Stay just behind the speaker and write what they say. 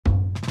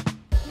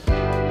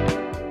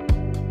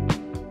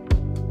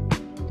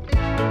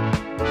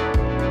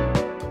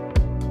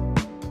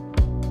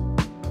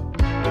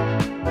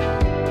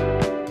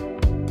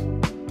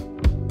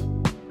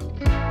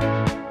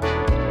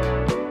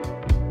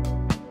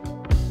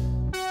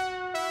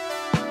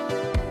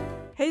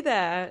Hey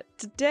there!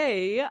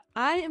 Today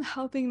I am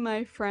helping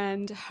my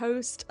friend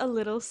host a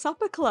little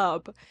supper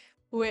club,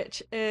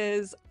 which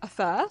is a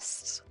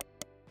first.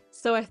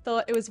 So I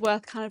thought it was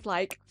worth kind of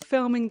like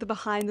filming the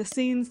behind the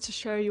scenes to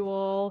show you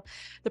all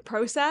the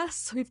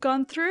process we've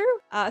gone through.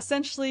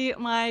 Essentially,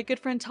 my good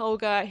friend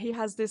Tolga, he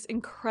has this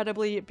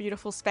incredibly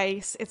beautiful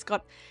space. It's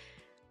got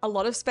a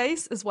lot of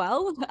space as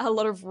well, a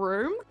lot of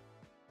room.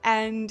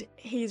 And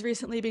he's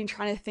recently been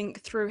trying to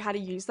think through how to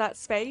use that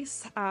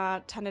space,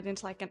 turn it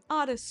into like an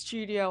artist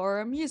studio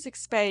or a music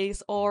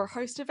space or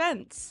host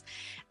events.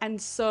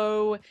 And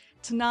so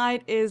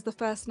tonight is the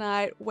first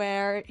night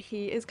where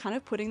he is kind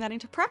of putting that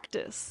into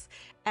practice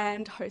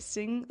and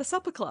hosting the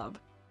supper club.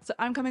 So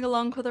I'm coming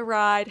along for the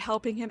ride,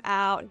 helping him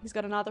out. He's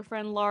got another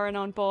friend, Lauren,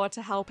 on board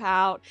to help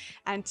out.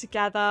 And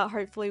together,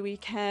 hopefully we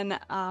can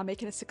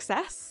make it a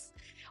success.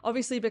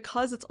 Obviously,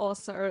 because it's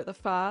also the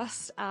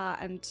first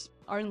and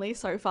only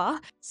so far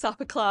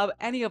supper club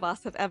any of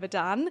us have ever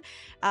done,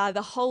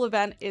 the whole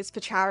event is for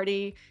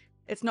charity.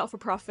 It's not for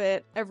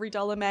profit. Every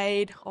dollar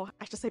made, or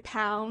I should say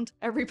pound,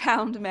 every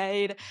pound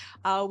made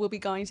will be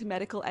going to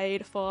medical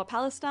aid for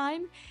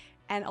Palestine.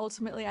 And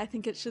ultimately, I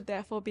think it should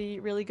therefore be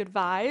really good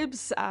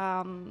vibes.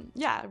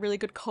 Yeah, really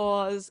good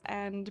cause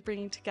and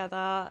bringing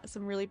together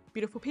some really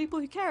beautiful people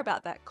who care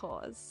about that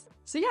cause.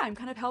 So yeah, I'm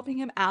kind of helping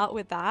him out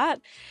with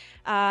that.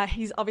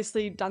 He's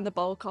obviously done the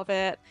bulk of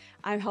it.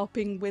 I'm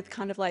helping with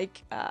kind of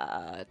like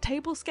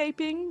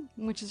tablescaping,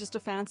 which is just a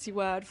fancy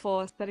word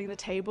for setting the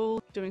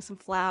table, doing some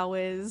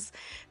flowers,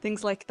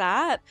 things like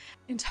that.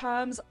 In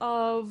terms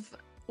of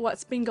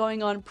what's been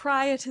going on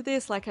prior to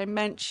this, like I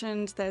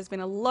mentioned, there's been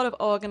a lot of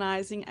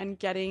organizing and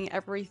getting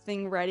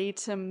everything ready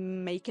to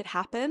make it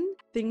happen.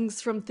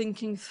 Things from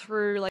thinking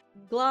through like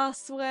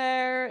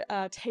glassware,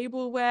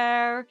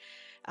 tableware,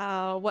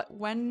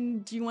 when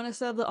do you want to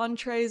serve the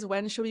entrees,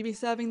 when should we be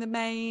serving the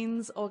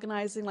mains,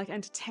 organizing like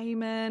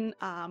entertainment,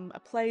 a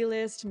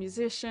playlist,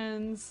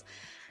 musicians,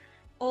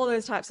 all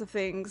those types of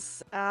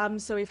things.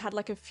 So we've had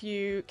like a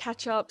few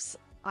catch-ups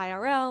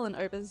IRL and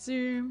over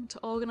Zoom to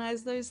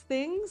organize those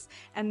things.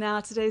 And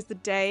now today's the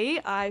day.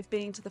 I've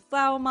been to the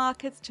flower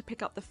markets to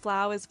pick up the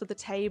flowers for the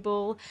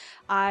table.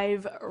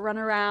 I've run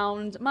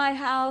around my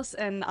house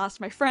and asked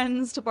my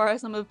friends to borrow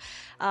some of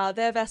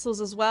their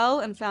vessels as well,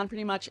 and found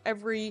pretty much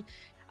every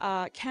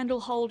candle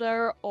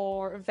holder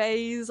or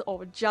vase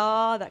or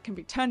jar that can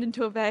be turned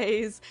into a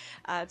vase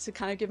to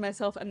kind of give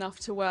myself enough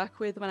to work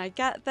with when I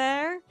get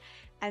there.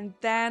 And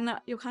then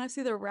you'll kind of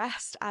see the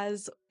rest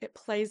as it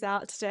plays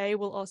out. Today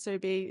will also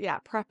be, yeah,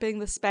 prepping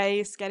the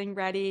space, getting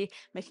ready,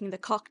 making the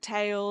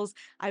cocktails.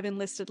 I've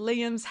enlisted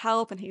Liam's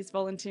help and he's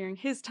volunteering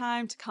his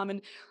time to come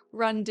and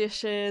run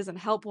dishes and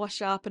help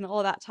wash up and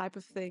all that type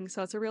of thing.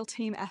 So it's a real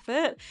team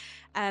effort.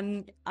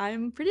 And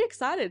I'm pretty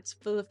excited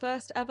for the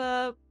first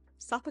ever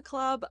supper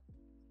club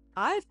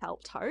I've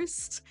helped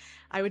host.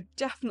 I would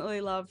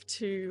definitely love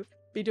to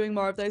be doing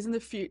more of those in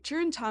the future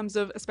in terms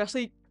of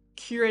especially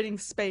curating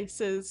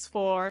spaces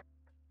for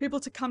people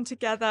to come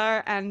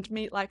together and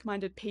meet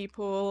like-minded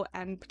people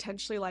and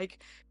potentially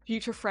like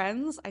future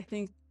friends. I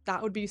think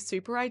that would be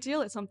super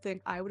ideal. It's something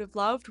I would have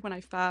loved when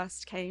I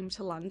first came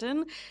to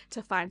London,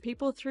 to find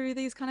people through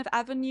these kind of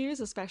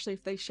avenues, especially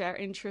if they share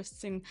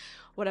interests in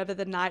whatever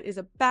the night is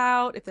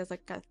about, if there's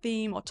like a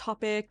theme or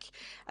topic,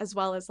 as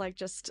well as like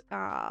just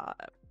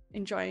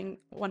enjoying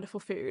wonderful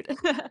food.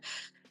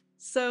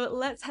 So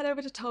let's head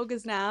over to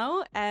Tolga's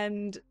now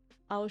and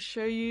I'll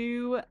show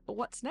you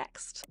what's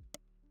next.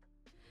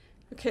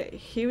 Okay,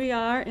 here we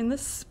are in the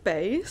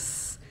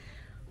space.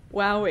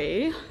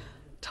 Wowee.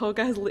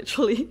 Tolga has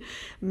literally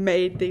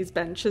made these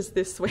benches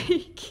this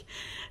week.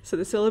 So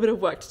there's still a bit of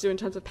work to do in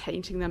terms of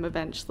painting them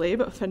eventually,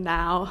 but for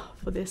now,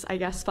 for this, I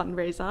guess,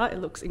 fundraiser, it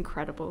looks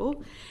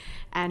incredible.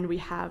 And we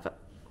have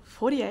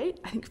 48,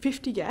 I think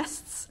 50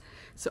 guests.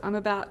 So I'm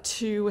about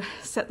to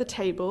set the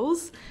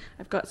tables.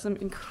 I've got some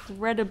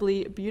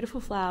incredibly beautiful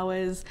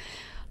flowers,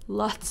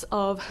 lots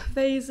of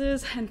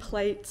vases and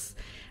plates,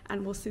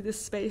 and we'll see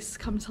this space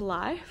come to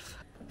life.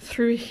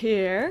 Through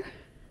here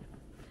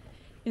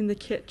in the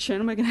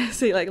kitchen, we're gonna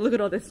see, like, look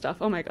at all this stuff.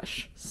 Oh my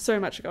gosh, so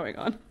much going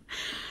on.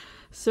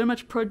 So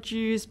much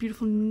produce,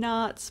 beautiful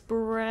nuts,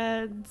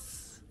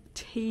 breads,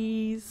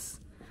 teas,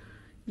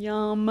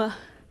 yum.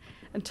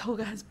 And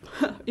Tolga has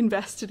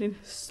invested in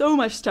so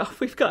much stuff.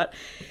 We've got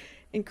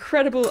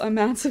incredible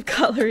amounts of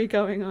cutlery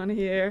going on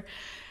here.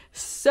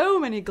 So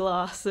many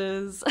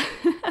glasses,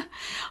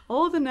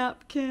 all the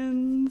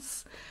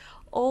napkins,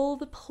 all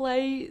the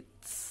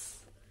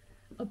plates,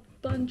 a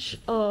bunch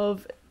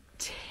of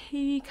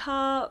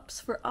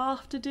teacups for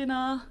after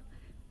dinner.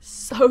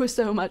 So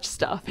much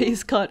stuff.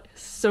 He's got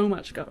so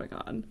much going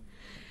on.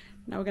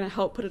 Now we're gonna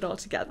help put it all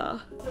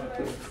together.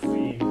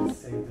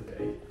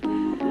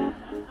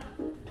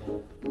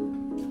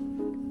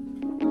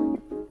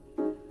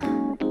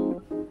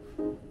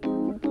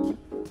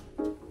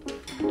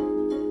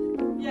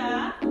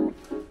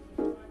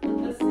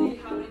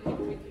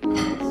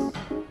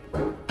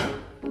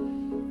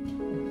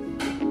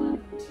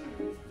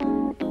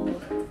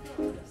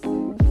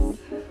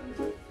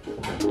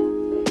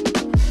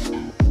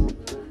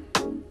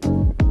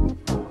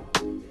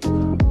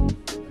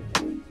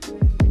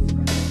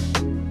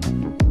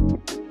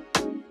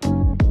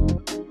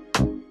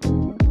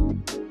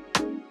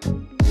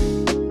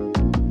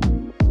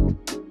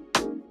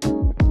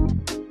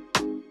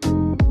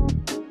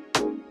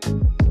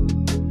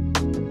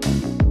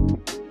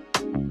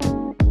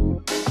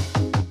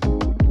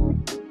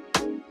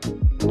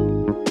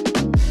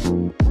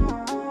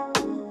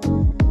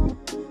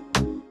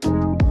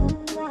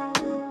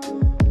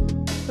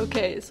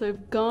 Okay, so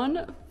we've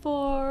gone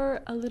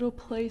for a little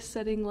place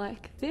setting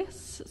like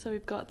this. So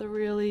we've got the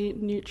really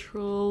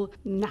neutral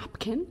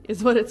napkin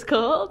is what it's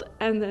called,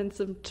 and then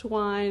some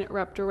twine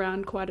wrapped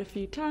around quite a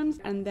few times,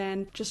 and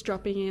then just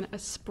dropping in a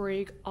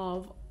sprig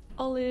of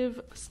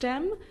olive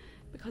stem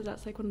because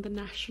that's like one of the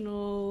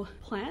national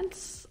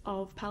plants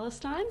of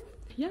Palestine.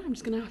 Yeah, I'm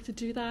just gonna have to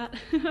do that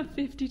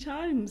 50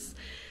 times.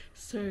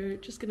 So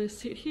just gonna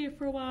sit here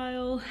for a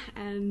while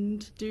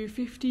and do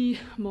 50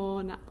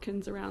 more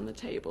napkins around the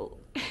table.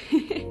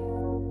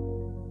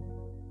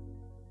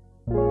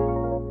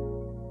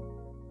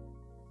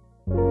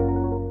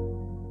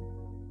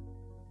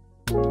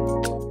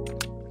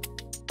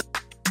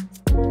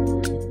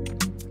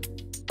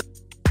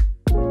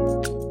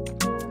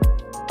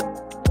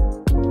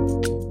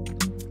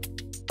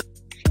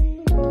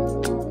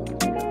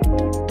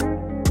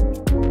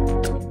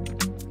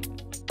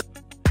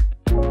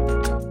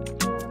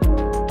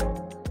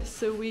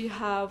 So we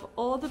have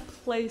all the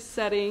place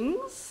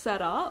settings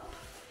set up.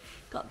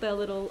 Got their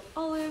little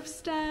olive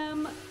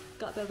stem,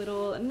 got their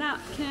little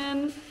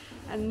napkin,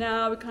 and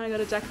now we kind of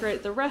got to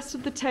decorate the rest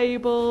of the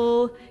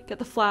table, get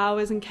the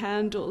flowers and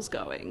candles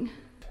going.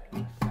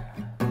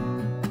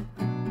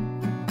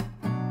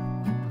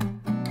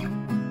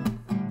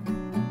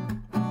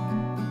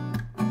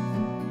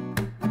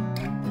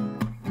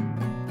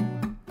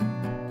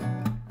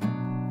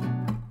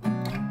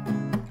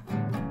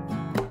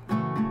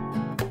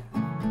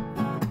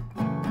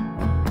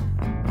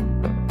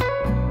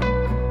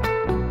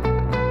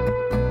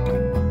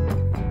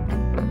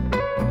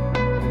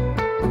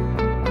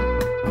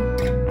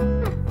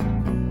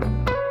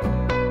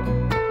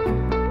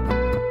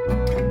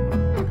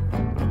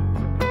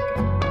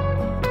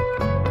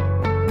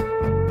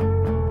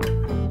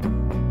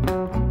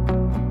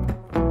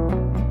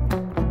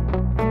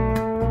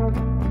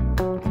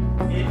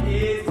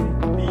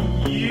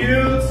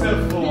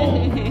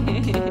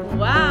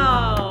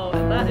 Wow,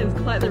 that is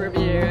quite the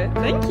review.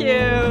 Thank you.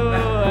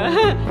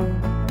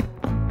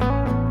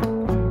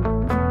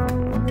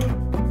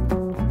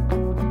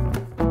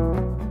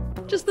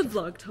 Just the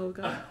vlog,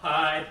 Toga.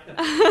 Hi.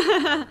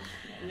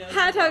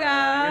 Hi,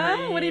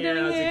 Toga. What are you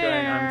doing how's here? It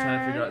going? I'm trying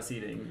to figure out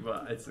seating,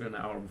 but it's an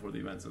hour before the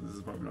event, so this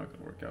is probably not going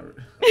to work out.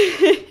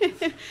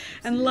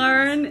 And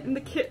Lauren in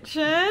the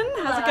kitchen.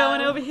 How's it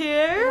going over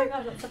here? Oh my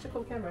god, that's such a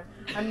cool camera.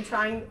 I'm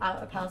trying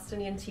out a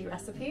Palestinian tea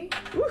recipe.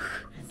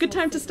 Oof, good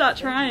time to start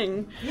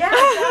trying. Yeah,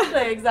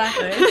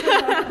 exactly.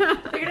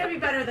 Figured it'd be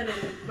better than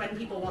when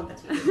people want the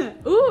tea.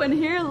 Ooh, and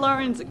here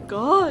Lauren's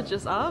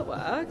gorgeous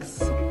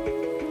artworks.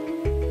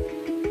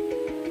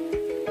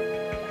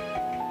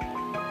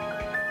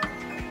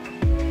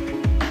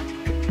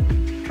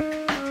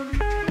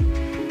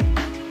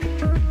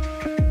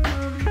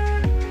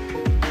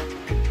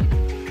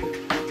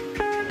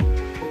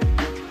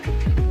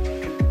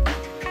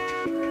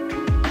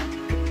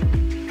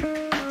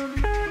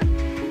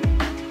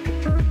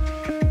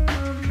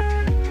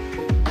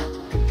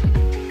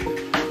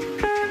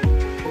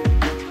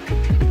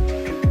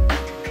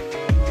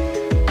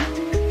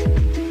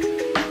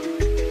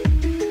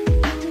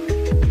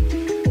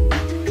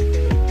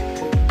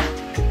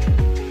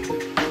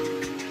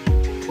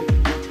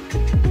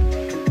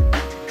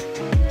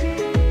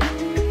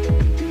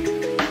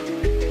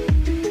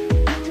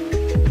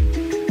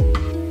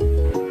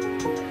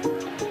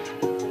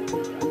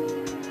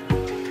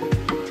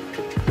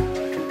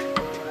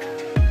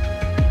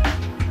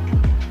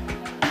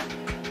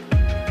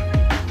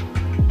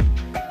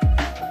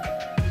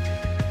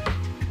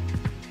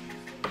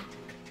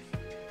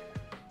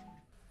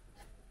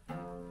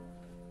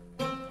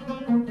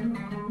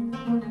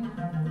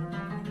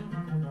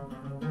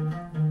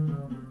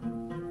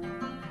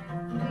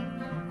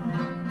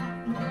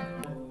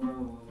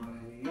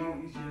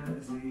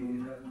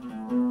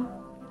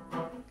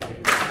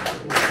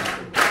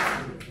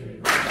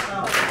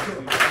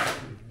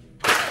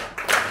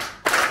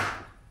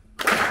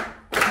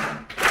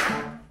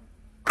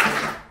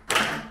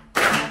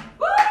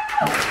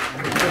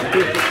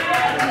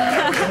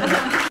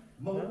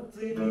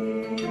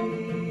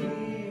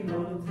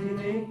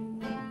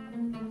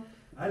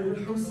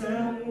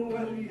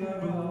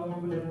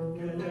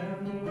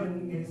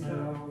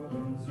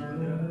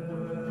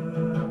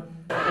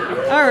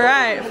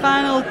 Alright,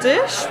 final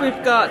dish.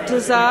 We've got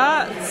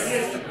desserts.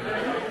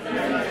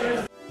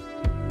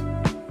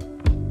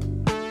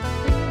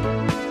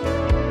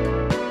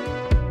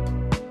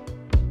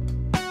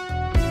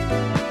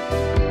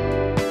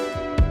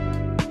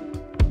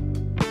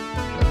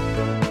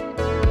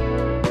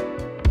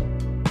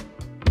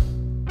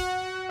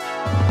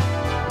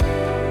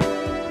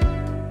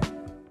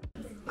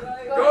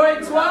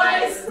 Going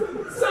twice!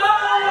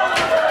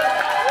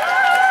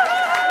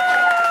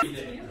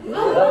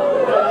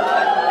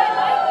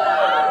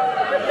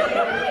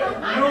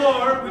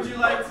 Nor, would you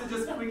like to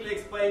just quickly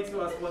explain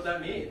to us what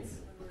that means?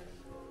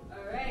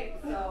 Alright,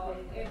 so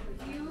if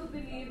you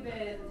believe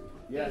in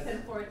fate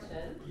and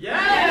fortune. Yes!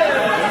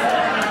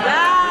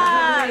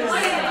 Yes!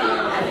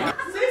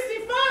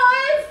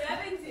 65!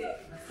 70!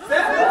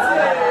 70!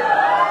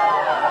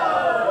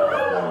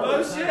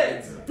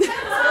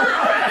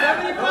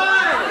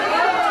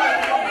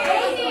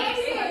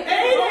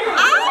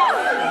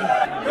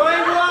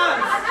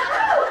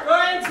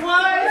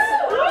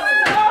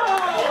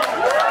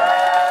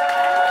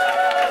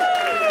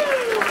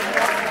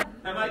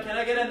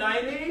 a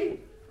 90?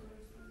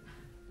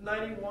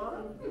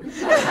 91?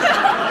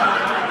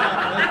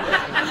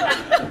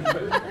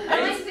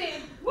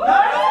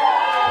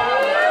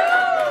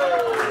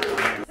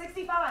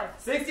 65.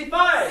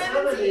 65!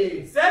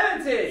 70.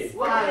 70!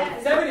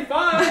 75.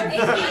 75!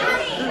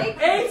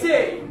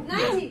 80!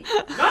 90.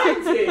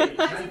 90!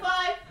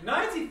 95.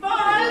 95!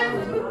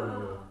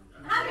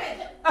 100.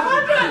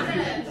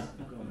 100!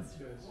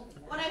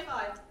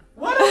 105.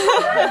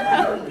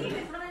 110!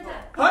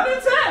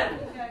 110!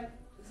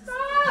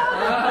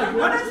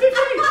 150!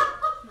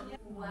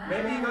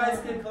 Maybe you guys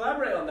can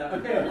collaborate on that.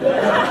 Okay.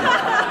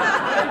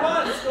 Going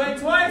once, going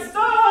twice,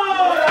 stop!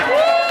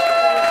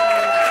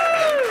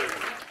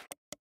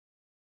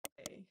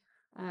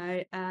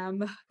 I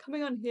am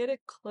coming on here to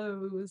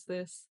close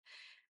this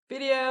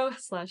video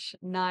slash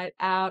night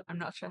out. I'm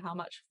not sure how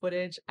much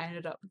footage I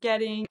ended up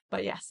getting,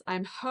 but yes,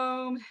 I'm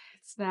home.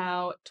 It's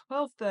now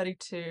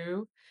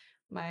 12:32.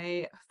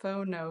 My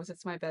phone knows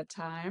it's my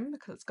bedtime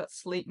because it's got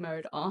sleep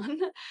mode on.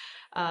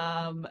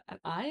 And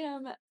I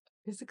am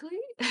physically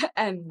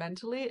and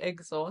mentally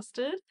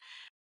exhausted.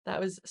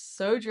 That was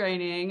so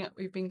draining.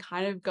 We've been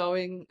kind of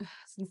going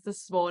since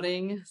this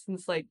morning,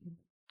 since like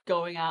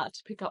going out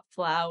to pick up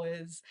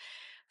flowers,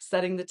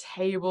 setting the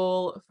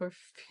table for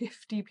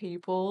 50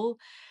 people,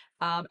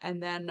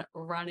 and then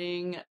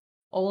running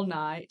all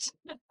night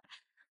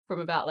from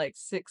about like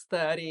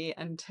 6:30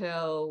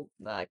 until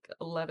like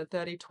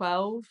 11:30,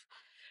 12.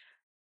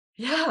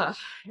 Yeah,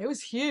 it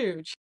was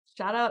huge.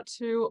 Shout out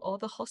to all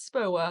the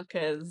hospo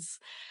workers.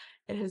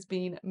 It has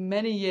been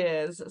many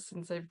years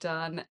since I've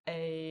done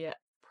a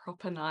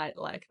proper night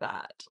like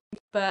that.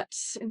 But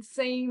in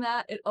saying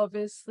that, it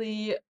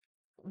obviously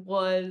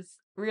was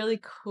really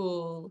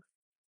cool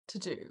to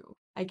do.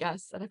 I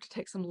guess I'd have to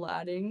take some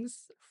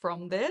learnings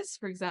from this.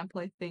 For example,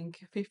 I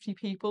think 50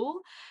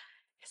 people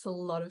is a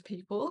lot of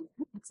people.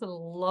 It's a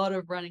lot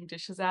of running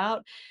dishes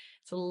out.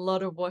 It's a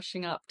lot of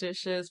washing up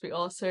dishes. We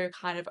also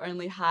kind of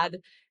only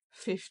had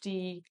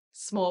 50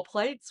 small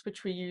plates,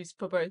 which we used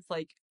for both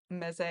like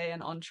meze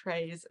and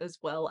entrees as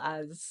well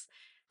as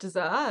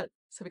dessert.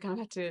 So we kind of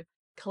had to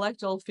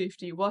collect all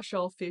 50, wash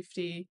all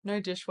 50,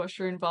 no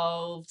dishwasher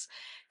involved,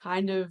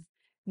 kind of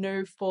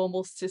no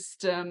formal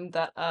system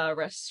that a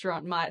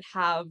restaurant might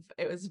have.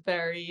 It was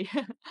very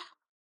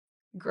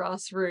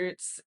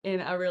grassroots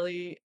in a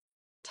really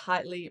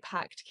tightly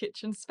packed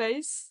kitchen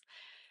space.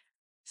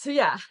 So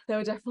yeah, there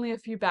were definitely a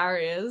few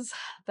barriers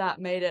that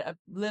made it a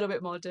little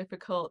bit more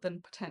difficult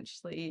than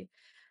potentially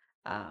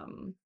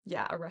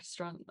yeah, a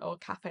restaurant or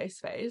cafe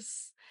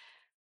space.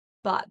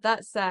 But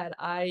that said,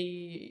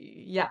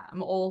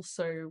 I'm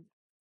also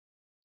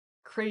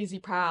crazy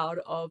proud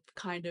of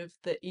kind of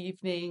the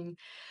evening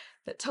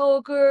that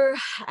Tolga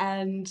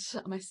and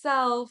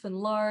myself and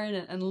Lauren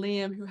and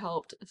Liam, who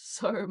helped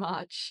so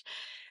much,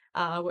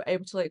 were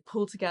able to like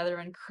pull together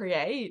and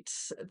create.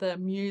 The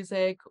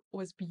music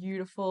was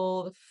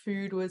beautiful, the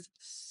food was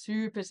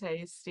super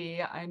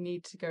tasty. I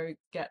need to go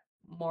get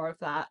more of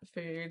that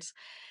food.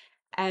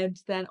 And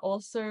then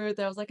also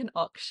there was like an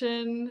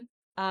auction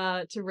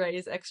to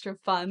raise extra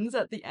funds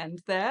at the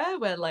end there,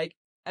 where like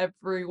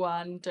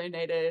everyone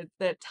donated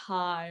their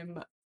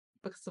time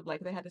because of like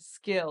they had a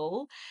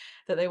skill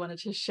that they wanted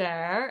to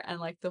share, and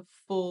like the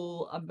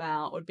full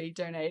amount would be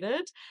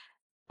donated.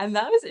 And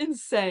that was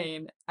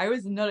insane. I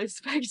was not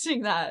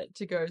expecting that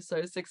to go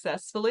so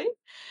successfully.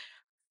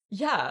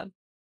 Yeah,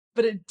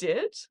 but it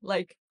did.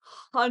 Like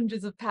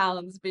hundreds of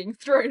pounds being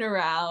thrown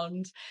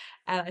around.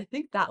 And I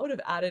think that would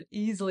have added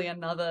easily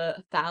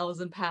another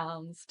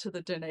 £1,000 to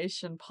the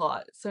donation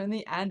pot. So in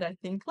the end, I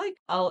think like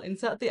I'll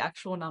insert the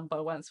actual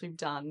number once we've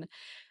done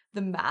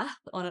the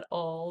math on it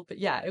all. But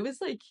yeah, it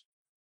was like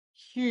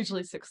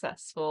hugely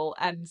successful.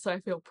 And so I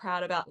feel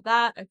proud about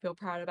that. I feel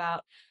proud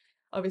about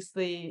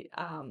obviously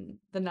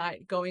the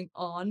night going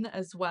on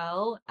as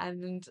well.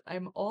 And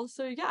I'm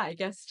also, yeah, I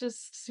guess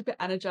just super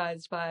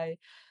energized by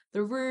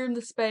the room,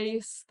 the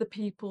space, the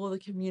people, the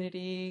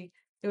community.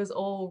 It was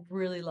all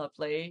really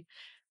lovely.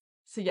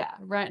 So yeah,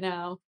 right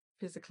now,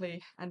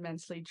 physically and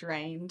mentally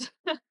drained,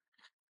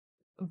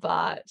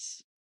 but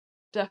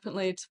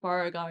definitely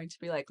tomorrow going to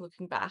be like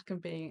looking back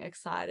and being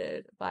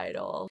excited by it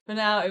all. For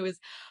now, it was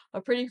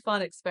a pretty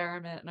fun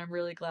experiment and I'm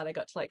really glad I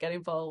got to like get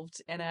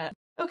involved in it.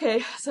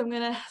 Okay, so I'm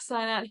gonna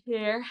sign out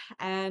here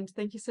and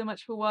thank you so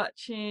much for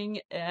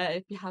watching.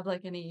 If you have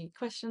like any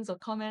questions or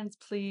comments,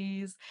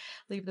 please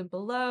leave them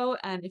below,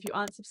 and if you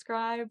aren't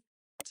subscribed,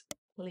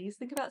 please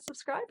think about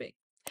subscribing.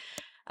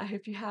 I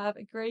hope you have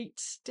a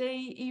great day,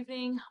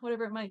 evening,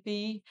 whatever it might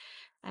be,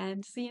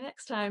 and see you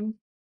next time.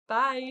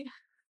 Bye!